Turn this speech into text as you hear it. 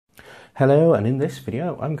Hello, and in this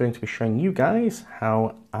video I'm going to be showing you guys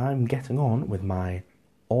how I'm getting on with my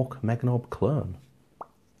Orc Meganob clone.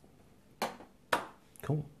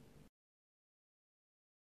 Cool.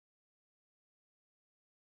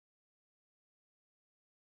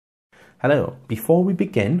 Hello, before we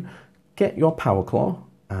begin, get your power claw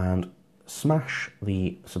and smash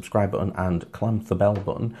the subscribe button and clamp the bell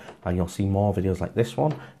button, and you'll see more videos like this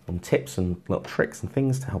one and tips and little tricks and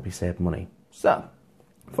things to help you save money. So,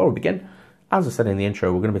 before we begin, as I said in the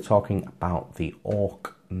intro, we're going to be talking about the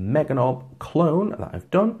Orc Meganob clone that I've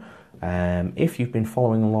done. If you've been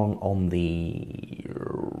following along on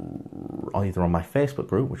either on my Facebook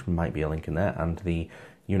group, which might be a link in there, and the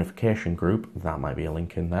unification group, that might be a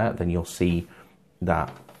link in there, then you'll see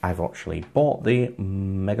that I've actually bought the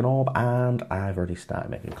Meganob and I've already started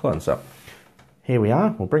making a clone. So here we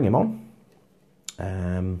are, we'll bring him on.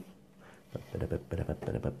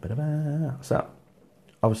 So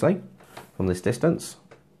obviously from this distance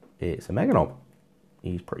it's a Meganob.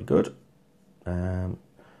 He's pretty good.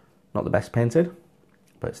 Not the best painted,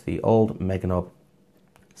 but it's the old Meganob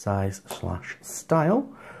size / style.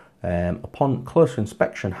 Upon closer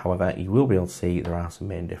inspection, however, you will be able to see there are some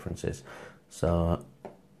main differences. So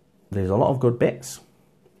there's a lot of good bits,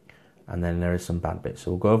 and then there is some bad bits.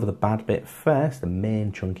 So we'll go over the bad bit first, the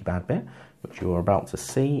main chunky bad bit, which you are about to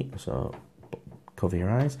see. So cover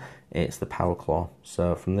your eyes. It's the power claw.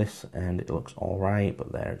 So from this end it looks alright,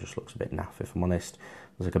 but there it just looks a bit naff, if I'm honest.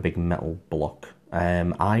 There's like a big metal block.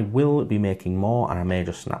 I will be making more, and I may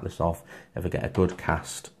just snap this off if I get a good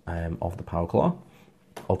cast of the power claw.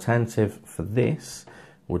 Alternative for this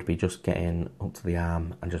would be just getting up to the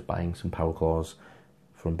arm and just buying some power claws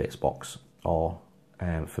from Bits Box or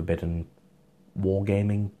Forbidden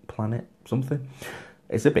Wargaming Planet, something.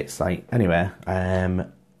 It's a bit sight. Anyway,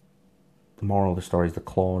 the moral of the story is the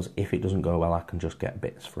claws, if it doesn't go well, I can just get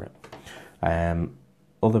bits for it.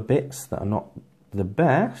 Other bits that are not the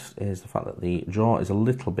best is the fact that the jaw is a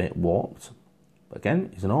little bit warped. But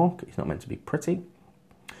again, he's an orc, he's not meant to be pretty.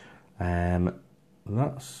 There's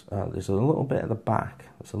a little bit at the back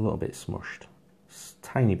that's a little bit smushed,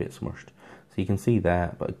 tiny bit smushed. So you can see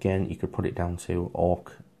there, but again, you could put it down to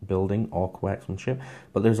orc building, orc workmanship.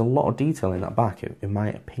 But there's a lot of detail in that back, in my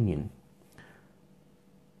opinion.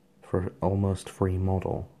 For an almost free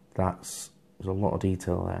model, there's a lot of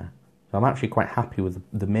detail there. So I'm actually quite happy with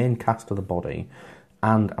the main cast of the body,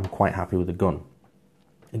 and I'm quite happy with the gun.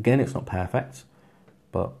 Again, it's not perfect,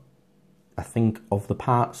 but I think of the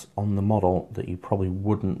parts on the model that you probably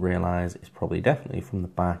wouldn't realise is probably definitely from the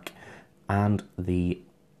back, and the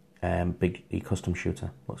custom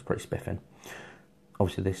shooter looks pretty spiffing.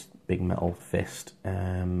 Obviously this big metal fist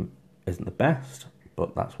isn't the best,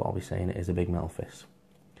 but that's what I'll be saying, it is a big metal fist.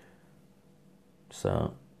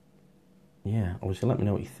 So yeah, obviously let me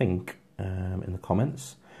know what you think in the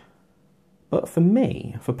comments. But for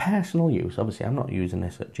me, for personal use, obviously I'm not using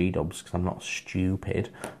this at G-dubs because I'm not stupid.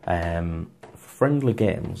 For friendly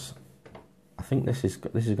games, I think this is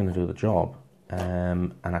going to do the job.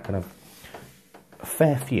 And I can have a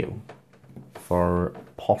fair few for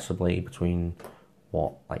possibly between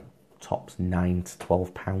like tops £9 to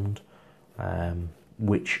 £12,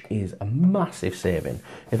 which is a massive saving.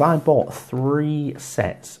 If I bought 3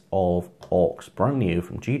 sets of orcs brand new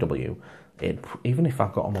from GW, even if I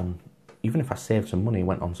got them on. Even if I saved some money,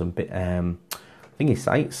 went on some thingy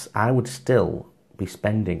sites, I would still be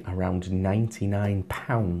spending around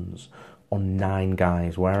 £99 on 9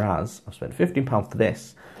 guys. Whereas I've spent £15 for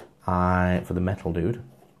this, for the metal dude,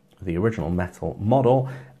 the original metal model,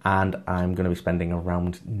 and I'm going to be spending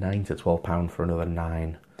around £9 to £12 for another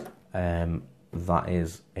 9. That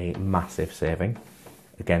is a massive saving.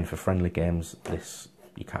 Again, for friendly games, this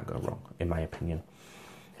you can't go wrong, in my opinion.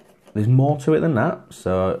 There's more to it than that,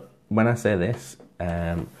 so when I say this,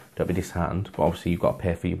 don't be disheartened, but obviously you've got to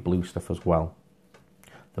pay for your blue stuff as well,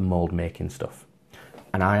 the mould making stuff.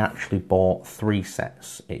 And I actually bought 3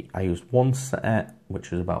 sets. I used 1 set,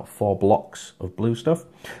 which was about 4 blocks of blue stuff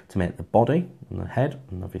to make the body and the head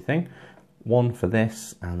and everything. 1 for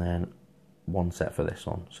this, and then 1 set for this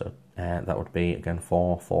one. So that would be, again,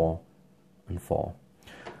 4, 4, and 4.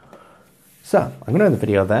 So I'm going to end the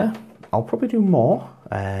video there. I'll probably do more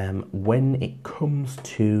when it comes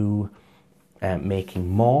to making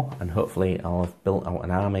more, and hopefully I'll have built out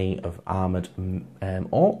an army of armoured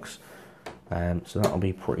orcs, so that'll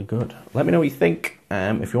be pretty good. Let me know what you think.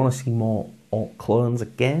 If you want to see more orc clones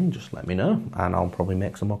again, just let me know, and I'll probably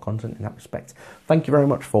make some more content in that respect. Thank you very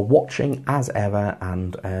much for watching as ever,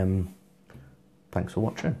 and thanks for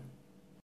watching.